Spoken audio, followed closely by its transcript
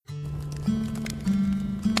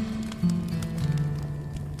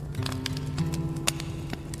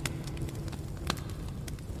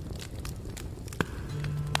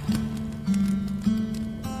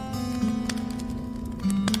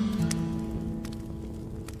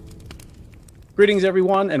Greetings,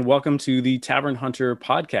 everyone, and welcome to the Tavern Hunter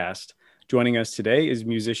podcast. Joining us today is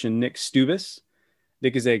musician Nick Stubis.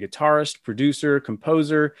 Nick is a guitarist, producer,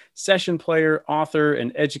 composer, session player, author,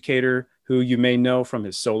 and educator who you may know from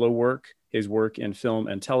his solo work, his work in film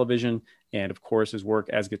and television, and of course, his work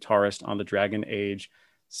as guitarist on the Dragon Age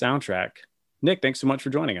soundtrack. Nick, thanks so much for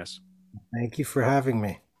joining us. Thank you for having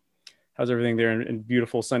me. How's everything there in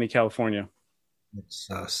beautiful, sunny California? It's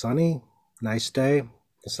sunny, nice day.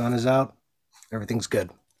 The sun is out. Everything's good.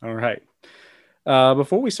 All right.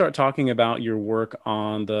 Before we start talking about your work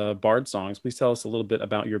on the Bard songs, please tell us a little bit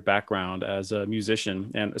about your background as a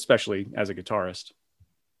musician and especially as a guitarist.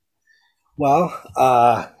 Well,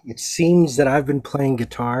 it seems that I've been playing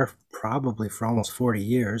guitar probably for almost 40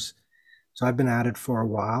 years. So I've been at it for a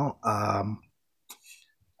while.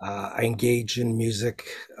 I engage in music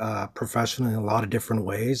professionally in a lot of different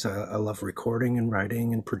ways. I love recording and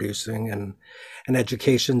writing and producing, and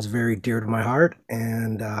education's very dear to my heart.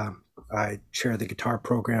 And I chair the guitar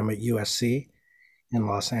program at USC in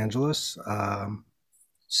Los Angeles.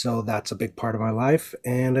 So that's a big part of my life,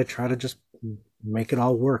 and I try to just make it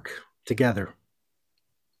all work together.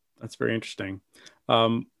 That's very interesting.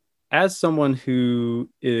 As someone who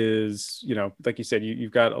is, like you said,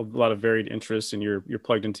 you've got a lot of varied interests and you're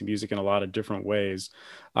plugged into music in a lot of different ways.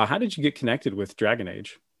 How did you get connected with Dragon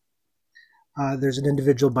Age? There's an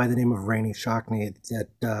individual by the name of Rainey Shockney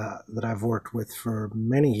that I've worked with for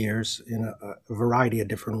many years in a variety of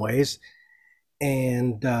different ways,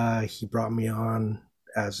 and he brought me on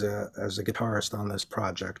as a guitarist on this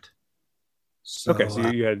project. Okay, so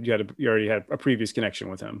you already had a previous connection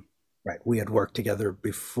with him. Right, we had worked together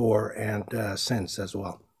before and since as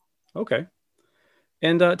well. Okay.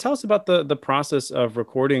 And tell us about the process of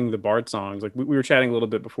recording the Bard songs. Like we were chatting a little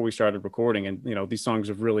bit before we started recording, and these songs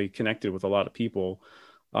have really connected with a lot of people.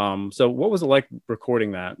 So what was it like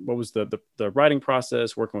recording that? What was the writing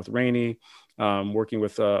process? Working with Rainey, working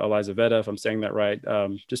with Eliza Veda, if I'm saying that right.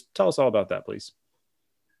 Just tell us all about that, please.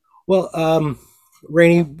 Well,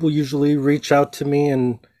 Rainey will usually reach out to me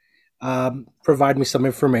and provide me some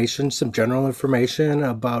information, some general information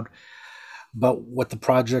about what the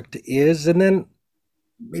project is, and then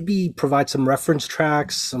maybe provide some reference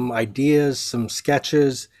tracks, some ideas, some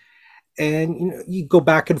sketches, and you go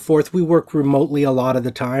back and forth. We work remotely a lot of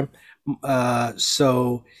the time,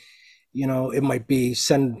 so it might be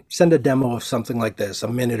send a demo of something like this, a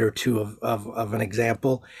minute or two of an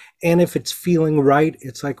example, and if it's feeling right,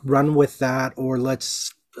 it's like run with that, or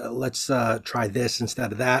let's try this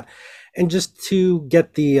instead of that, and just to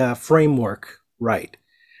get the framework right.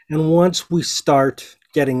 And once we start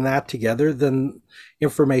getting that together, then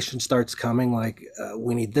information starts coming like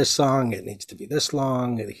we need this song, it needs to be this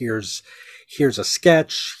long, and here's a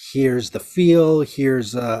sketch, here's the feel,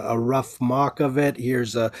 here's a rough mock of it,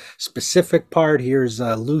 here's a specific part, here's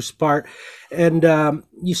a loose part, and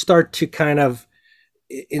you start to kind of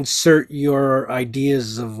insert your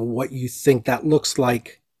ideas of what you think that looks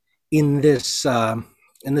like in this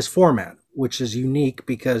format, which is unique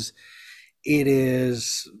because it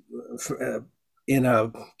is in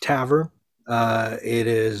a tavern. It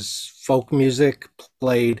is folk music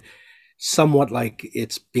played somewhat like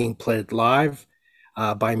it's being played live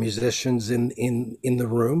by musicians in the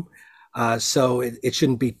room. So it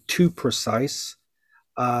shouldn't be too precise.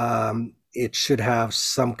 It should have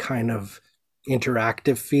some kind of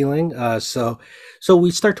interactive feeling. So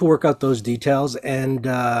we start to work out those details and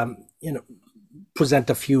present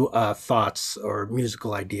a few thoughts or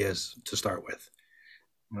musical ideas to start with.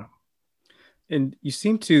 And you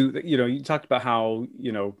seem to, you talked about how,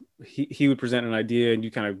 he would present an idea and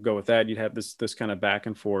you kind of go with that. You'd have this kind of back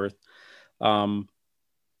and forth.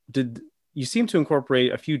 Did you seem to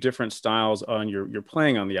incorporate a few different styles on your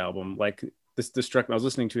playing on the album? Like this struck me, I was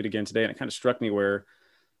listening to it again today and it kind of struck me where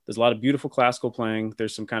there's a lot of beautiful classical playing.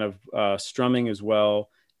 There's some kind of strumming as well.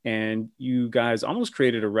 And you guys almost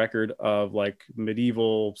created a record of like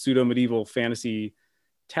pseudo medieval fantasy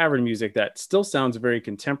tavern music that still sounds very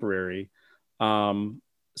contemporary.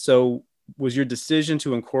 So was your decision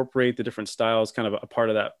to incorporate the different styles kind of a part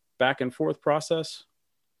of that back and forth process?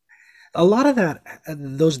 A lot of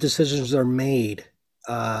those decisions are made,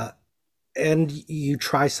 and you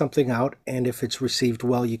try something out, and if it's received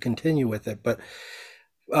well, you continue with it. But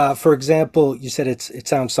for example, you said it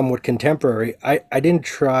sounds somewhat contemporary. I didn't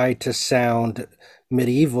try to sound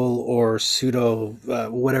medieval or pseudo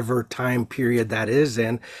whatever time period that is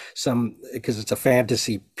in some, because it's a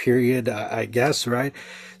fantasy period, I guess, right?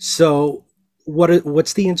 So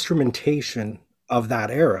what's the instrumentation of that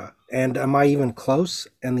era, and am I even close?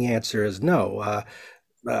 And the answer is no.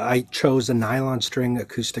 I chose a nylon string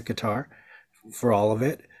acoustic guitar for all of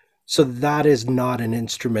it, So that is not an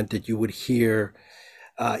instrument that you would hear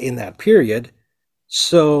in that period.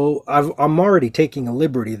 So I'm already taking a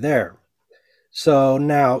liberty there. So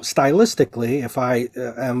now, stylistically, if I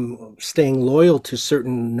am staying loyal to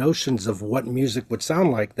certain notions of what music would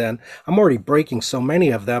sound like, then I'm already breaking so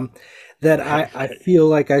many of them that Right, I right. feel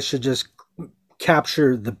like I should just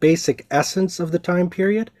capture the basic essence of the time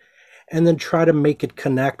period and then try to make it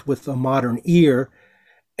connect with a modern ear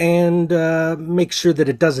and make sure that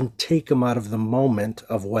it doesn't take them out of the moment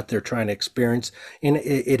of what they're trying to experience, and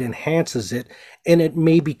it enhances it, and it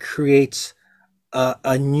maybe creates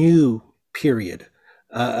a new period,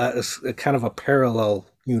 a kind of a parallel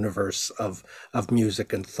universe of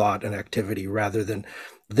music and thought and activity, rather than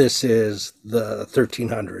this is the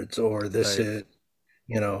 1300s or this Right. is,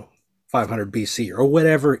 500 BC or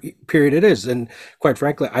whatever period it is. And quite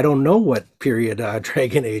frankly, I don't know what period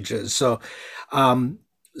Dragon Age is. Um,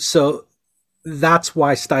 so that's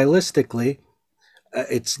why stylistically,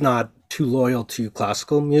 it's not too loyal to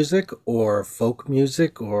classical music or folk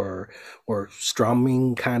music or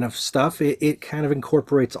strumming kind of stuff. It kind of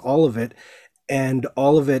incorporates all of it, and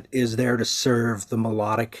all of it is there to serve the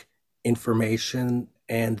melodic information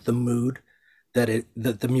and the mood that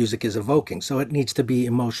the music is evoking. So it needs to be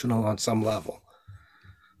emotional on some level.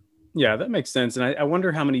 Yeah, that makes sense. And I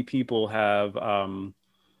wonder how many people have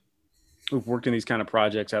who've worked in these kind of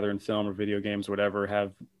projects, either in film or video games, or whatever,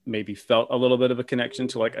 have maybe felt a little bit of a connection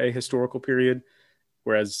to like a historical period.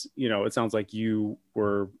 Whereas, it sounds like you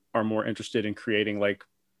are more interested in creating like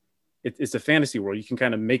it's a fantasy world. You can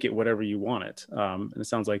kind of make it whatever you want it. And it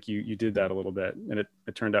sounds like you did that a little bit, and it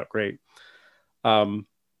turned out great. And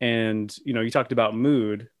you talked about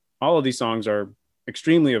mood. All of these songs are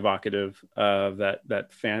extremely evocative of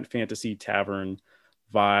that fantasy tavern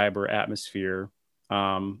vibe or atmosphere.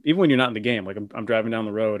 Even when you're not in the game, like I'm driving down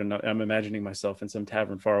the road and I'm imagining myself in some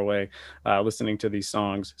tavern far away, listening to these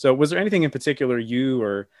songs. So, was there anything in particular you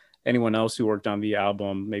or anyone else who worked on the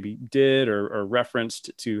album maybe did or referenced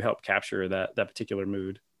to help capture that particular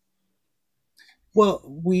mood? Well,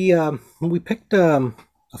 we picked a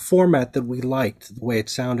format that we liked the way it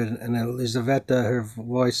sounded, and Elizaveta, her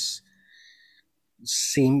voice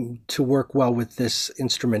seemed to work well with this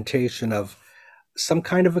instrumentation of some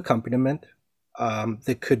kind of accompaniment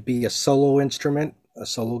that could be a solo instrument, a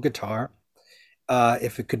solo guitar.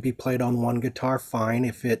 If it could be played on one guitar, fine.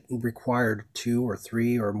 If it required two or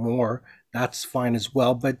three or more, that's fine as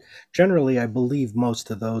well. But generally, I believe most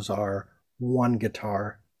of those are one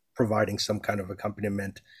guitar providing some kind of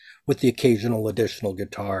accompaniment with the occasional additional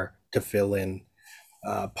guitar to fill in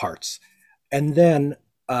parts. And then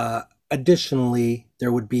additionally,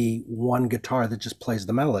 there would be one guitar that just plays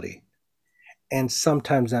the melody. And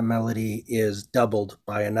sometimes that melody is doubled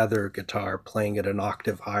by another guitar playing it an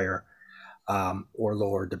octave higher or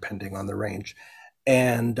lower, depending on the range.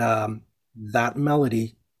 And that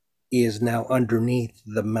melody is now underneath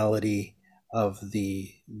the melody of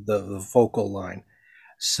the vocal line.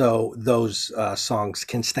 So those songs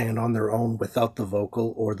can stand on their own without the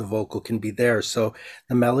vocal, or the vocal can be there. So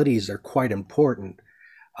the melodies are quite important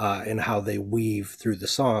in how they weave through the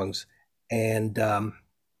songs, and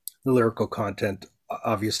the lyrical content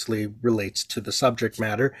obviously relates to the subject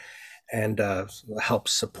matter and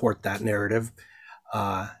helps support that narrative.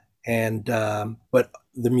 Uh, and But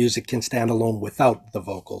the music can stand alone without the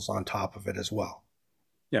vocals on top of it as well.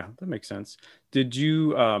 Yeah, that makes sense. Did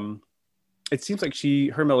you it seems like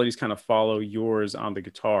her melodies kind of follow yours on the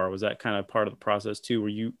guitar. Was that kind of part of the process too?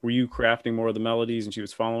 Were you crafting more of the melodies and she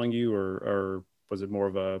was following you, or was it more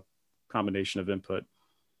of a combination of input?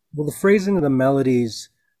 Well, the phrasing of the melodies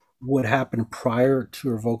would happen prior to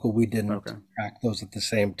her vocal. We didn't Okay. track those at the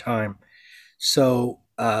same time. So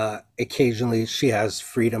occasionally she has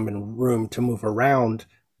freedom and room to move around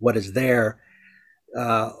what is there.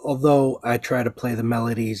 Although I try to play the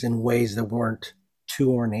melodies in ways that weren't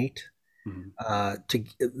too ornate, Mhm. to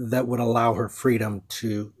that would allow her freedom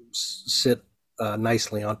to sit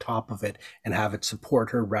nicely on top of it and have it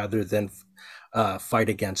support her rather than fight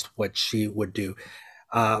against what she would do.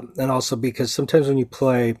 And also because sometimes when you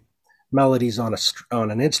play melodies on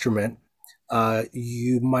an instrument,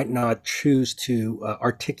 you might not choose to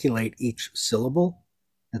articulate each syllable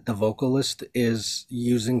that the vocalist is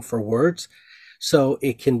using for words. So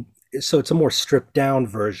it's a more stripped down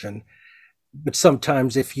version. But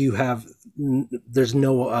sometimes if you have there's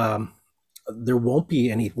no there won't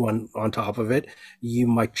be anyone on top of it, you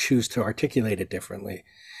might choose to articulate it differently.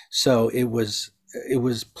 So it was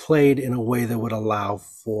played in a way that would allow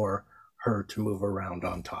for her to move around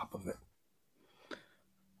on top of it.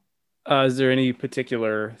 Is there any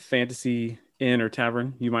particular fantasy inn or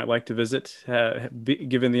tavern you might like to visit,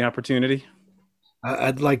 given the opportunity?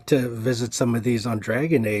 I'd like to visit some of these on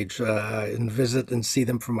Dragon Age and visit and see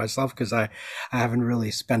them for myself because I haven't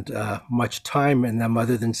really spent much time in them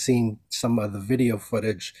other than seeing some of the video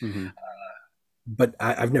footage. Mm-hmm. But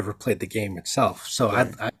I've never played the game itself, so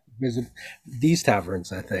Right. I'd visit these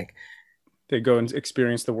taverns, I think. They go and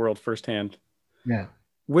experience the world firsthand. Yeah.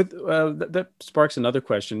 With that sparks another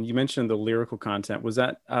question. You mentioned the lyrical content. Was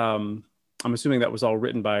that I'm assuming that was all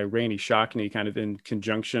written by Rainey Shockney, kind of in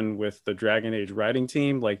conjunction with the Dragon Age writing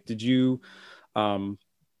team. Like, um,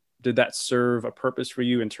 did that serve a purpose for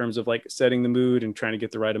you in terms of like setting the mood and trying to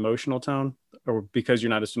get the right emotional tone, or because you're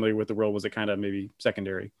not as familiar with the world, was it kind of maybe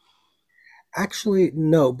secondary? Actually,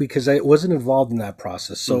 no, because I wasn't involved in that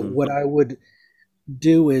process. So Mm-hmm. what I would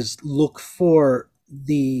do is look for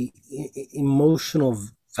the emotional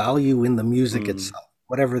value in the music Mm, itself,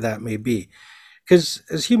 whatever that may be. Because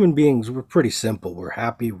as human beings, we're pretty simple. We're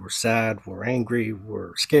happy, we're sad, we're angry,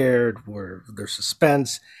 we're scared, there's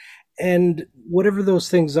suspense, and whatever those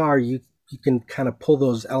things are, you can kind of pull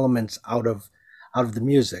those elements out of the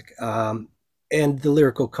music, and the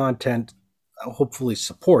lyrical content hopefully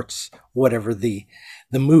supports whatever the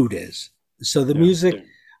mood is. So the yeah. music,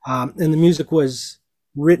 and the music was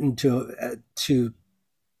written to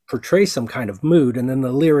portray some kind of mood, and then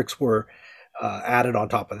the lyrics were added on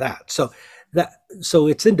top of that. So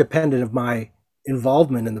it's independent of my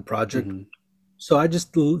involvement in the project. Mm-hmm. So I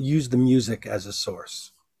just use the music as a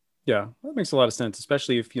source. Yeah, that makes a lot of sense,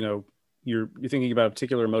 especially if you're thinking about a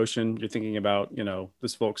particular emotion, you're thinking about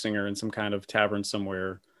this folk singer in some kind of tavern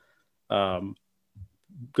somewhere. Um,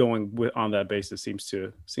 Going with on that basis seems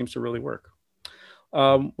to really work.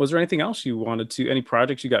 Was there anything else you wanted to, any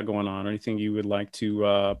projects you got going on, or anything you would like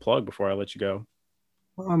to plug before I let you go?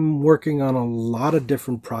 I'm working on a lot of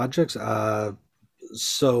different projects.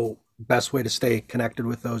 So best way to stay connected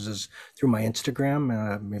with those is through my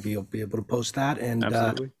Instagram. Maybe you'll be able to post that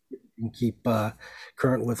Absolutely. and keep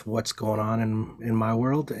current with what's going on in my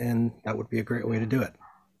world, and that would be a great way to do it.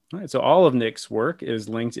 All right, so all of Nick's work is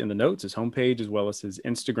linked in the notes, his homepage, as well as his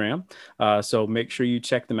Instagram. So make sure you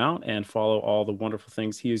check them out and follow all the wonderful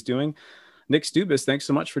things he is doing. Nick Stubis, thanks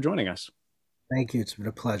so much for joining us. Thank you. It's been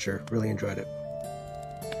a pleasure. Really enjoyed it.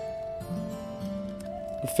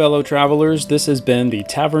 Fellow travelers, this has been the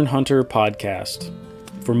Tavern Hunter podcast.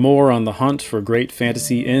 For more on the hunt for great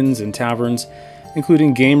fantasy inns and taverns,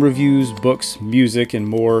 including game reviews, books, music, and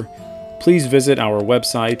more, please visit our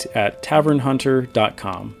website at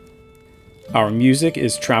tavernhunter.com. Our music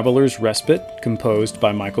is Traveler's Respite, composed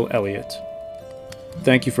by Michael Elliott.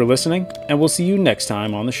 Thank you for listening, and we'll see you next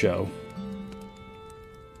time on the show.